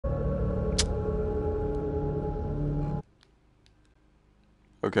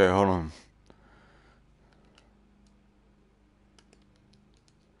Okay, hold on.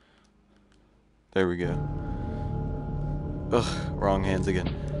 There we go. Ugh, wrong hands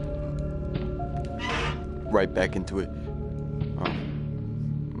again. Right back into it. Oh,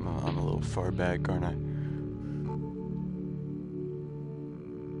 I'm a little far back, aren't I?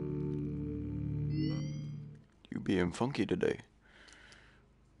 You being funky today.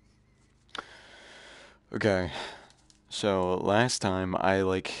 Okay, so last time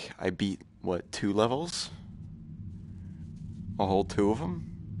I beat, what, 2 levels? A whole 2 of them?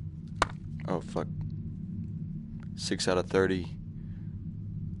 Oh, fuck. 6 out of 30.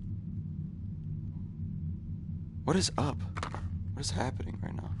 What is up? What is happening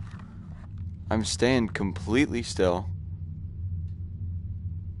right now? I'm staying completely still.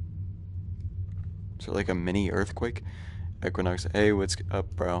 Is it like a mini earthquake? Equinox, hey, what's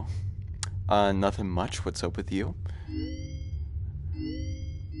up, bro? Nothing much. What's up with you?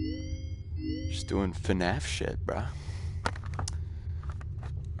 Just doing FNAF shit, bro.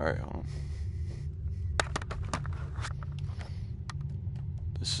 Alright, hold on.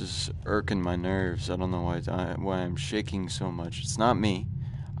 This is irking my nerves. I don't know why I'm shaking so much. It's not me.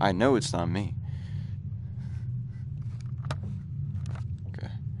 I know it's not me.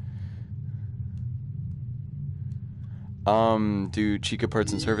 Okay. Do Chica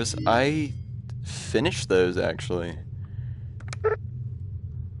Parts and Service? I finished those, actually.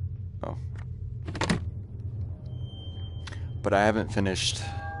 Oh. But I haven't finished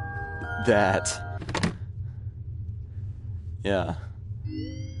that. Yeah.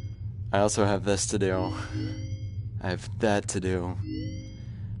 I also have this to do. I have that to do.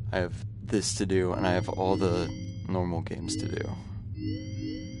 I have this to do, and I have all the normal games to do.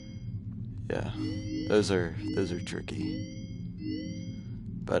 Yeah. Those are tricky.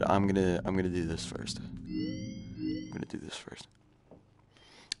 But I'm gonna do this first.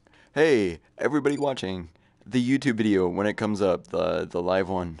 Hey, everybody watching the YouTube video when it comes up, the live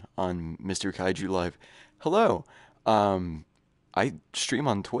one on Mr. Kaiju Live. Hello. I stream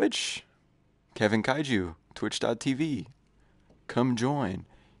on Twitch. Kevin Kaiju, twitch.tv. Come join.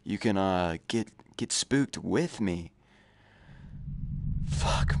 You can get spooked with me.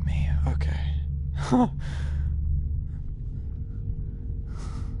 Fuck me. Okay.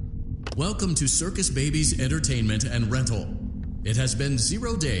 Welcome to Circus Baby's Entertainment and Rental. It has been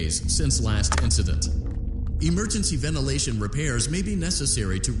 0 days since last incident. Emergency ventilation repairs may be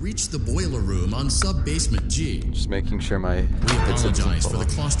necessary to reach the boiler room on sub-basement G. Just making sure my... We apologize for the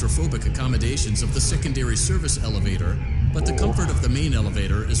claustrophobic accommodations of the secondary service elevator, but the comfort of the main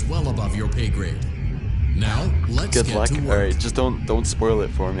elevator is well above your pay grade. Now, let's Good get luck. to work. Alright, just don't spoil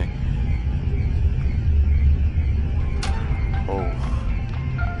it for me. Oh.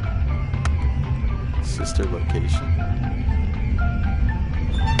 Sister location.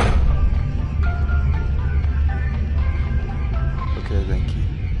 Okay, thank you.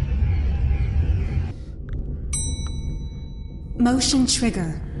 Motion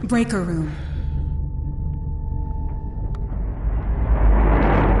trigger. Breaker room.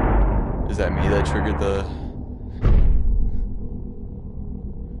 Is that me that triggered the...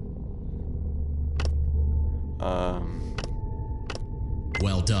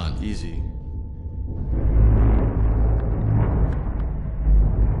 Well done. Easy.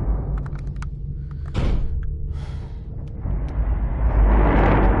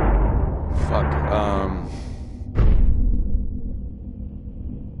 Fuck,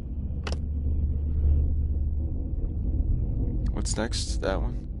 what's next? That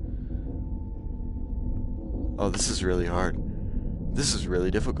one? Oh, this is really hard. This is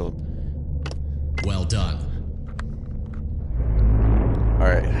really difficult. Well done.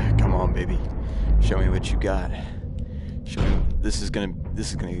 Alright, come on, baby. Show me what you got. Show me. This is gonna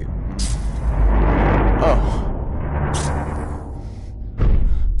get... Oh.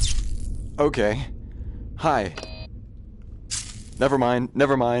 Okay. Hi. Never mind.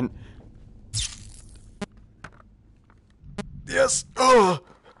 Yes! Oh!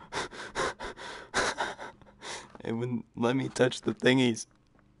 It wouldn't let me touch the thingies.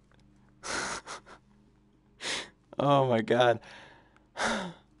 Oh my god.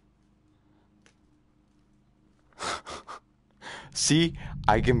 See?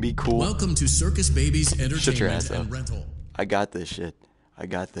 I can be cool. Welcome to Circus Baby's Shut your ass Entertainment and up. Rental. I got this shit. I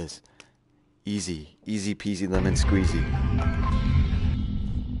got this. Easy. Easy peasy lemon squeezy.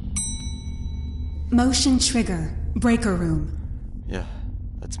 Motion trigger. Breaker room. Yeah,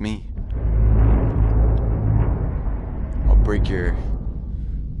 that's me. I'll break your...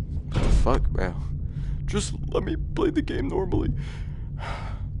 What the fuck, bro? Just let me play the game normally.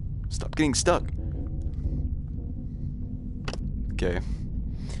 Stop getting stuck. Okay.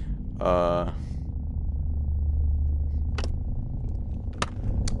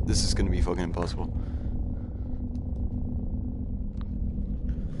 This is gonna be fucking impossible.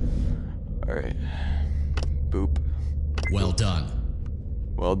 Alright. Boop. Well done.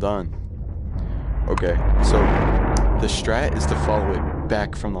 Well done. Okay, so the strat is to follow it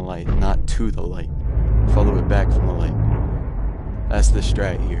back from the light, not to the light. Follow it back from the light. That's the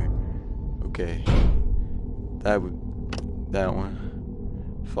strat here. Okay. That one.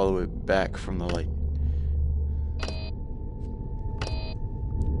 Follow it back from the light.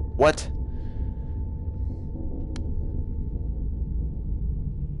 What?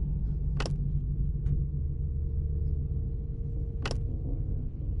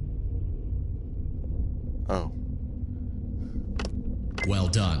 Oh. Well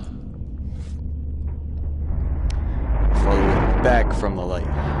done. Follow it back from the light.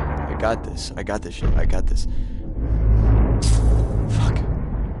 I got this. I got this shit. I got this. Fuck.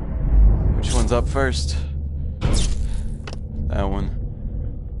 Which one's up first? That one.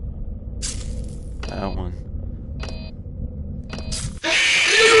 That one.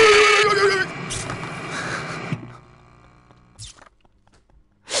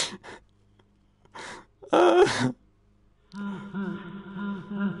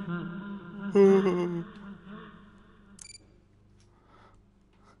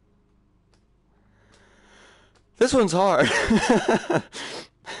 This one's hard.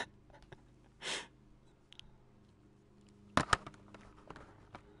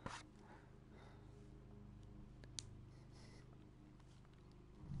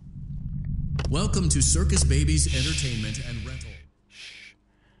 Welcome to Circus Babies Entertainment and Rental.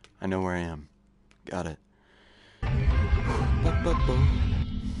 I know where I am. Got it.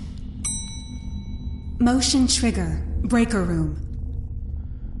 Motion trigger. Breaker room.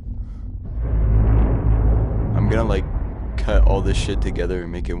 I'm gonna like cut all this shit together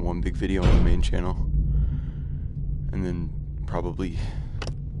and make it one big video on the main channel. And then probably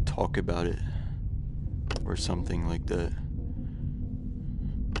talk about it. Or something like that.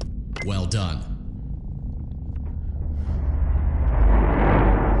 Well done.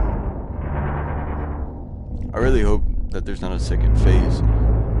 I really hope that there's not a second phase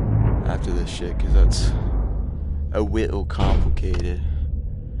after this shit, because that's a whittle complicated.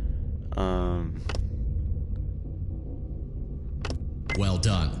 Well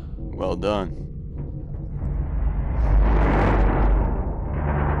done. Well done.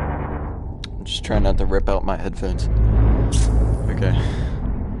 I'm just trying not to rip out my headphones. Okay.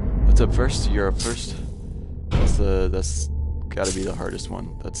 What's up first? You're up first. That's gotta be the hardest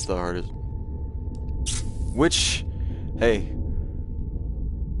one. That's the hardest. Which, hey.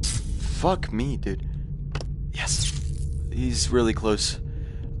 Fuck me, dude. Yes. He's really close.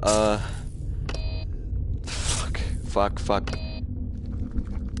 Fuck.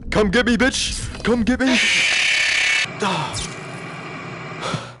 Come get me, bitch! Come get me! Ah.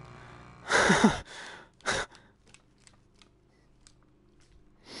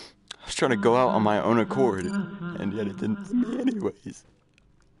 I was trying to go out on my own accord, and yet it didn't let me anyways.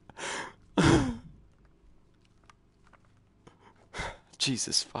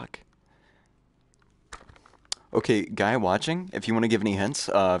 Jesus, fuck. Okay, guy watching, if you want to give any hints,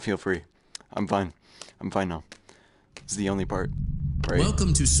 feel free. I'm fine. I'm fine now. This is the only part. Right?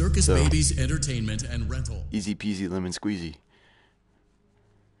 Welcome to Circus Babies Entertainment and Rental. Easy peasy lemon squeezy.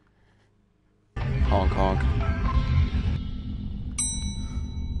 Honk honk.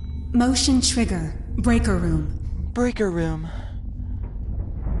 Motion trigger. Breaker room. Breaker room.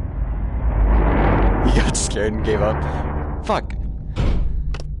 He got scared and gave up. Fuck.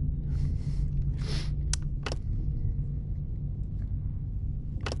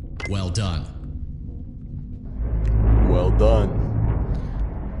 Well done. Well done.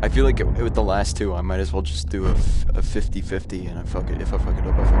 I feel like with the last two, I might as well just do a 50-50, and if I fuck it up, I fuck it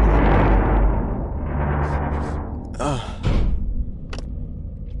up.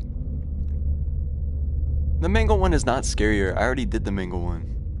 The mango one is not scarier. I already did the mango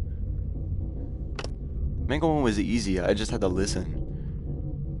one. Mango one was easy. I just had to listen.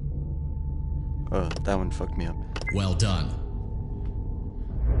 That one fucked me up. Well done.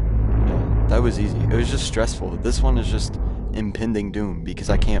 Yeah, that was easy. It was just stressful. This one is just impending doom because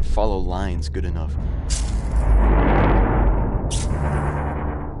I can't follow lines good enough.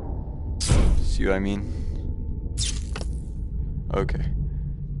 See what I mean? Okay.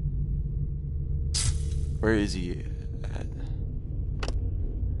 Where is he at?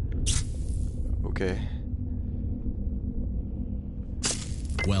 Okay.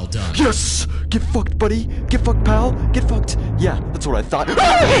 Well done. Yes! Get fucked, buddy! Get fucked, pal! Get fucked! Yeah, that's what I thought.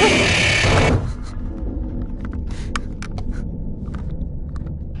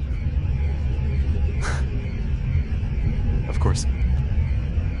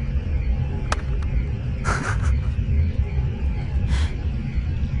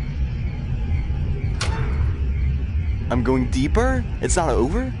 I'm going deeper? It's not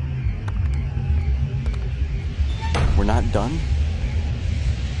over? We're not done?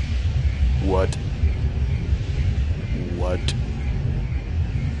 What? What?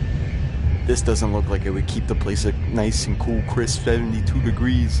 This doesn't look like it would keep the place nice and cool, crisp, 72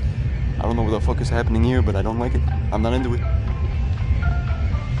 degrees. I don't know what the fuck is happening here, but I don't like it. I'm not into it.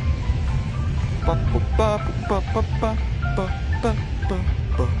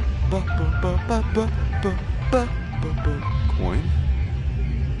 Coin?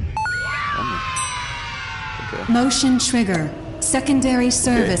 Okay. Motion trigger. Secondary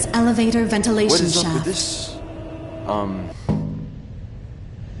service elevator ventilation What is shaft. up with this?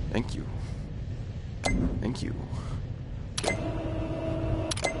 Thank you. Thank you.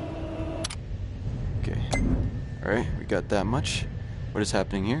 Okay. Alright, we got that much. What is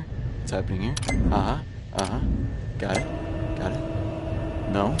happening here? What's happening here? Uh-huh. Uh-huh. Got it. Got it.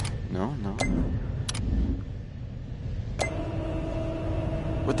 No. No, no.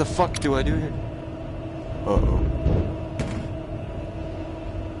 What the fuck do I do here? Uh-oh.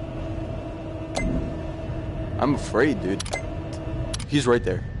 I'm afraid, dude. He's right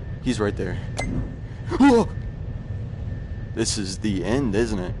there. He's right there. Whoa! This is the end,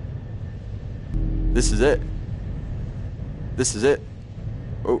 isn't it? This is it. This is it.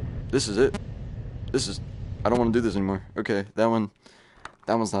 Oh, this is it. This is... I don't want to do this anymore. Okay, that one's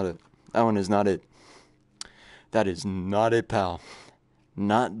not it. That one is not it. That is not it, pal.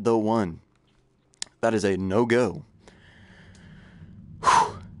 Not the one. That is a no-go.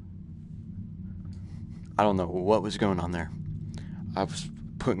 I don't know what was going on there. I was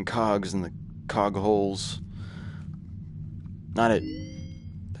putting cogs in the cog holes. Not it.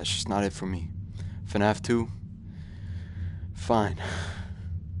 That's just not it for me. FNAF 2? Fine.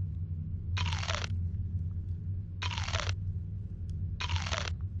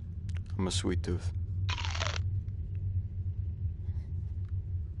 I'm a sweet tooth.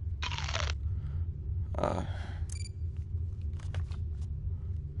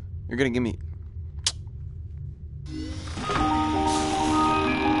 You're gonna give me...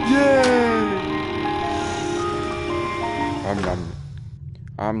 Yay!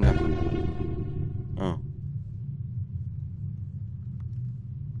 I'm not. Oh.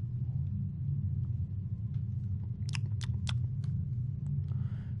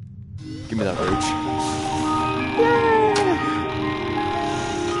 Give me that roach.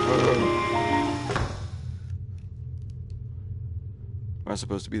 Am I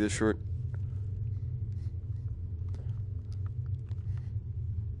supposed to be this short?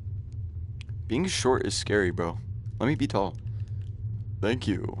 Being short is scary, bro. Let me be tall. Thank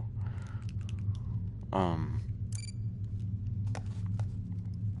you.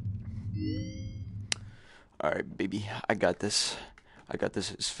 Alright, baby. I got this. I got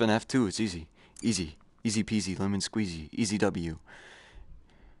this. It's FNAF 2. It's easy. Easy. Easy peasy. Lemon squeezy. Easy W.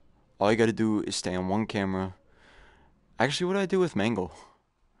 All you gotta do is stay on one camera. Actually, what did I do with Mangle?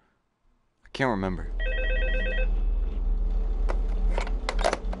 I can't remember.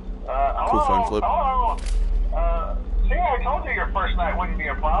 Cool fun flip. Hello. See, I told you your first night wouldn't be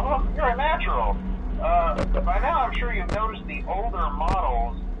a problem. You're a natural. By now, I'm sure you've noticed the older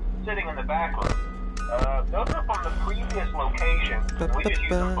models sitting in the back room. Those are from the previous location. We just use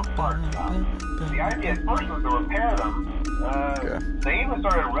them for parts now. The idea at first was to repair them. They even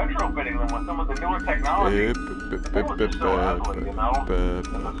started retrofitting them with some of the newer technology. They were just so ugly, you know?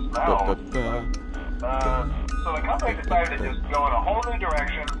 And the smell. So the company decided to just go in a whole new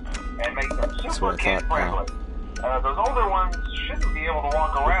direction and make them super kid-friendly. Those older ones shouldn't be able to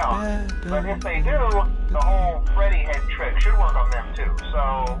walk around, but if they do, the whole Freddy head trick should work on them too,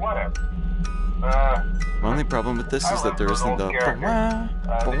 so whatever. My only problem with this is that there isn't the did you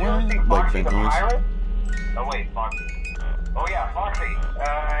ever see like Foxy vent the noise. Pirate? Oh wait, Foxy. Oh yeah, Foxy.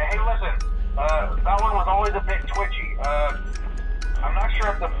 Hey listen, that one was always a bit twitchy. I'm not sure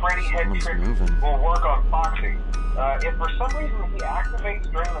if the Freddy head Someone's trick moving. will work on Foxy. If for some reason he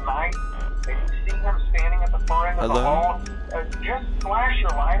activates during the night, if you see him standing at the far end of the hall, just flash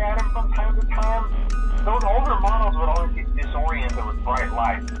your light at him from time to time. Those older models would always get disoriented with bright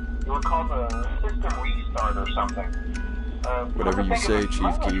light. It would cause a system restart or something. Whatever you say,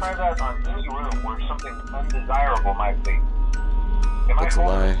 Chief Keef. Try that on any room where something undesirable might be. That's a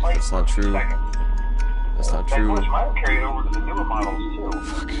lie. That's not true. That's not true. That glitch might have carried over to the newer models too.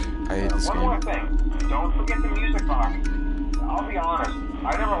 Fuck. I hate this One game. more thing. Don't forget the music box. I'll be honest.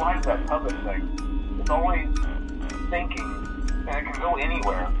 I never liked that puppet thing. It's always thinking, and it can go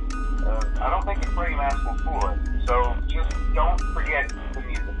anywhere. I don't think the Freddy mask will fool it. So just don't forget the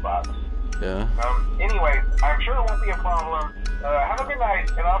music box. Yeah. Anyway, I'm sure it won't be a problem. Have a good night,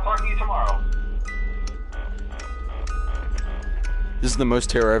 and I'll talk to you tomorrow. This is the most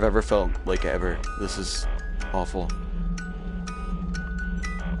terror I've ever felt, like, ever. This is awful.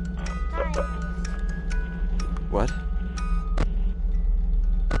 What?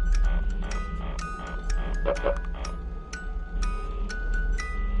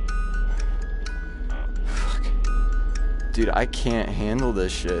 Fuck. Dude, I can't handle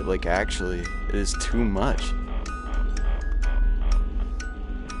this shit. Like, actually, it is too much.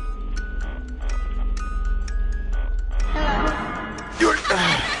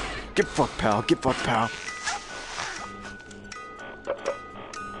 Get fucked, pal. Get fucked, pal.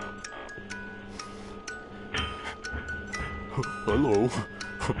 Hello.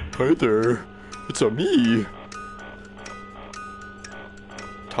 Hi there. It's me.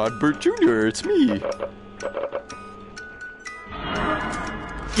 Todd Burt Jr., it's me.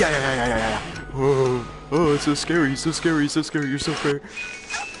 Yeah. Oh, it's so scary, so scary, so scary. You're so scary.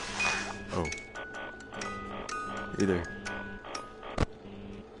 Oh. Hey there.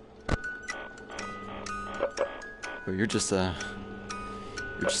 Oh, you're just there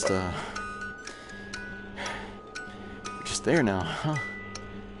now, huh?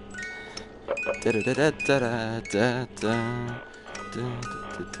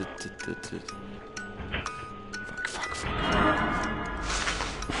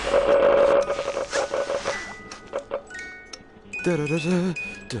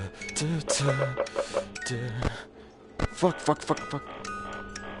 Fuck. Fuck.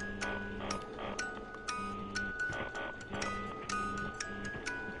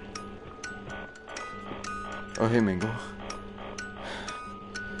 Oh, hey, Mingo.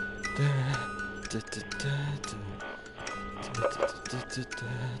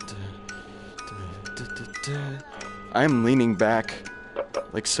 I'm leaning back,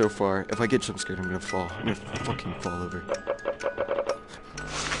 like, so far. If I get jump scared, I'm gonna fall. I'm gonna fucking fall over.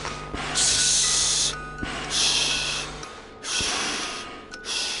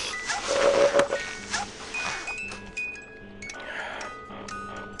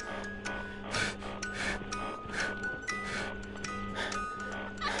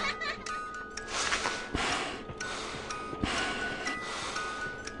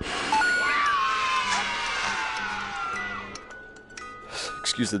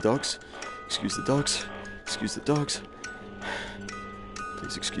 Excuse the dogs. Excuse the dogs. Excuse the dogs.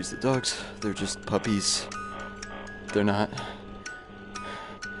 Please excuse the dogs. They're just puppies. They're not.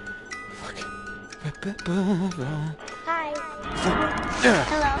 Fuck. Hi. Fuck. Yeah.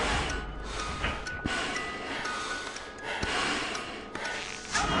 Hello.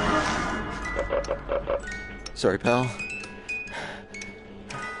 Sorry, pal.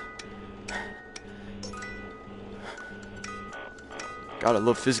 God, I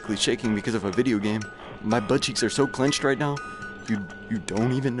love physically shaking because of a video game. My butt cheeks are so clenched right now. You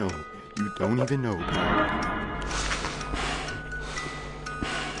don't even know. You don't even know.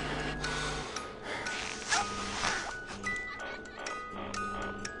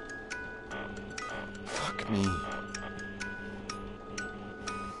 Fuck me.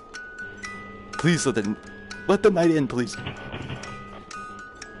 Please let the night end, please.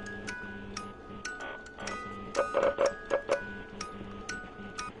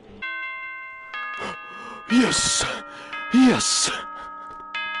 Yes! Yes!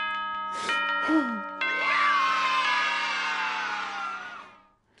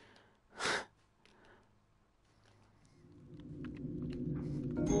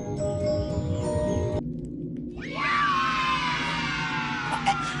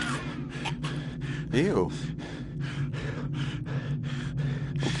 Ew.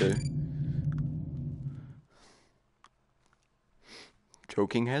 Okay.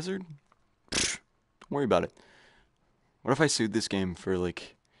 Choking hazard? Don't worry about it. What if I sued this game for,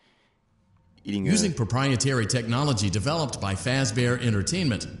 like, eating Using proprietary technology developed by Fazbear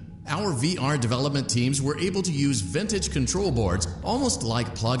Entertainment, our VR development teams were able to use vintage control boards almost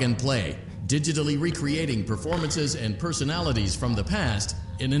like plug and play, digitally recreating performances and personalities from the past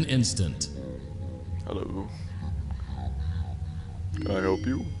in an instant. Hello. Can I help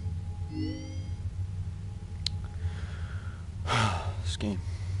you? This game.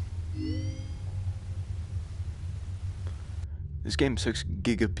 This game's 6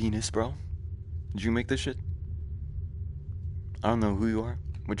 giga penis, bro. Did you make this shit? I don't know who you are,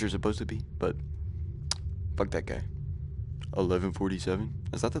 what you're supposed to be, but fuck that guy. 11:47?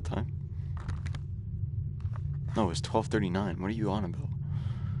 Is that the time? No, it's 12:39. What are you on about?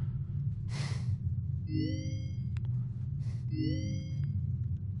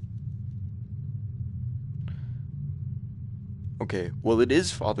 Okay, well, it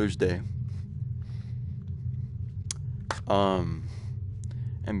is Father's Day.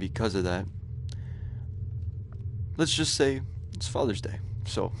 And because of that, let's just say it's Father's Day,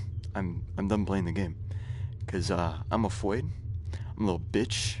 so I'm done playing the game. Cause I'm afraid. I'm a little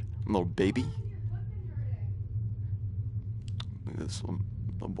bitch. I'm a little baby. Look at this little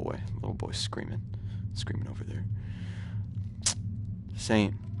boy screaming over there. This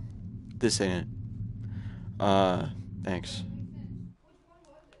ain't it. Thanks.